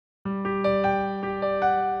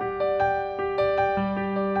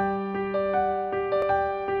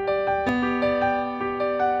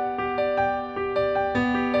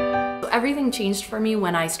Everything changed for me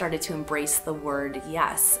when I started to embrace the word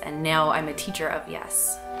yes, and now I'm a teacher of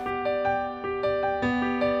yes.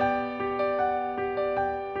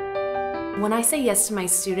 When I say yes to my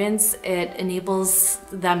students, it enables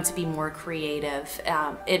them to be more creative.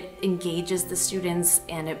 It engages the students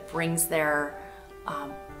and it brings their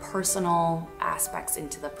personal aspects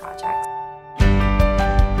into the project.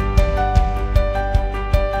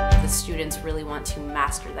 The students really want to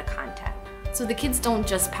master the content. So the kids don't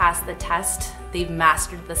just pass the test, they've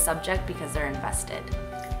mastered the subject because they're invested.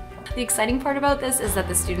 The exciting part about this is that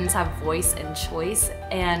the students have voice and choice,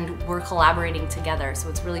 and we're collaborating together, so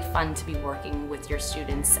it's really fun to be working with your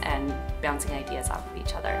students and bouncing ideas off of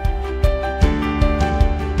each other.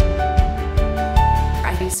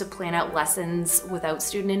 I used to plan out lessons without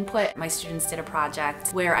student input. My students did a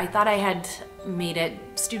project where I thought I had made it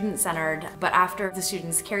student-centered, but after the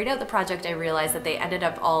students carried out the project, I realized that they ended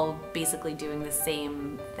up all basically doing the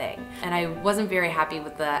same thing. And I wasn't very happy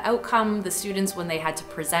with the outcome. The students, when they had to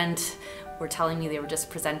present, were telling me they were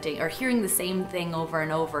just presenting or hearing the same thing over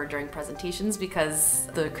and over during presentations because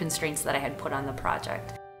the constraints that I had put on the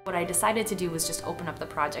project. What I decided to do was just open up the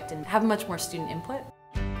project and have much more student input.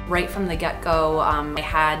 Right from the get-go, I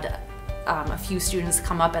had a few students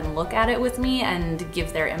come up and look at it with me and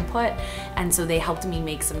give their input, and so they helped me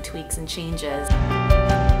make some tweaks and changes.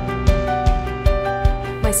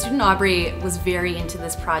 My student Aubrey was very into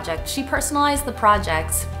this project. She personalized the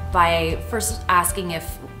project by first asking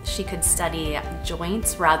if she could study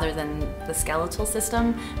joints rather than the skeletal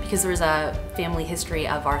system because there was a family history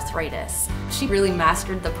of arthritis. She really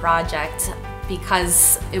mastered the project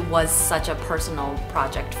because it was such a personal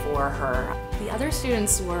project for her. The other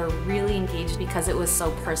students were really engaged because it was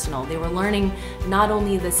so personal. They were learning not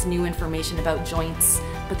only this new information about joints,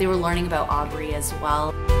 but they were learning about Aubrey as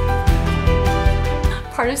well.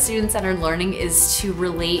 Part of student-centered learning is to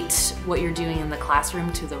relate what you're doing in the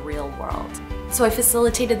classroom to the real world. So I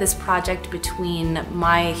facilitated this project between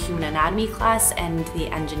my human anatomy class and the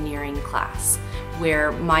engineering class,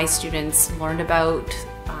 where my students learned about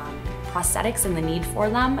prosthetics and the need for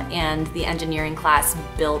them, and the engineering class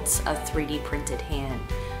built a 3D printed hand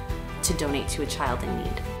to donate to a child in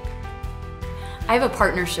need. I have a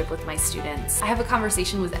partnership with my students. I have a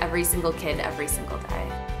conversation with every single kid every single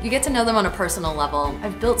day. You get to know them on a personal level.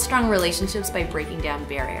 I've built strong relationships by breaking down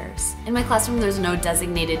barriers. In my classroom, there's no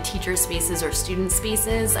designated teacher spaces or student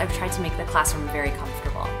spaces. I've tried to make the classroom very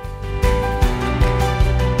comfortable.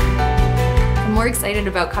 I'm more excited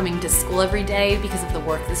about coming to school every day because of the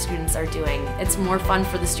work the students are doing. It's more fun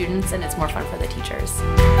for the students and it's more fun for the teachers.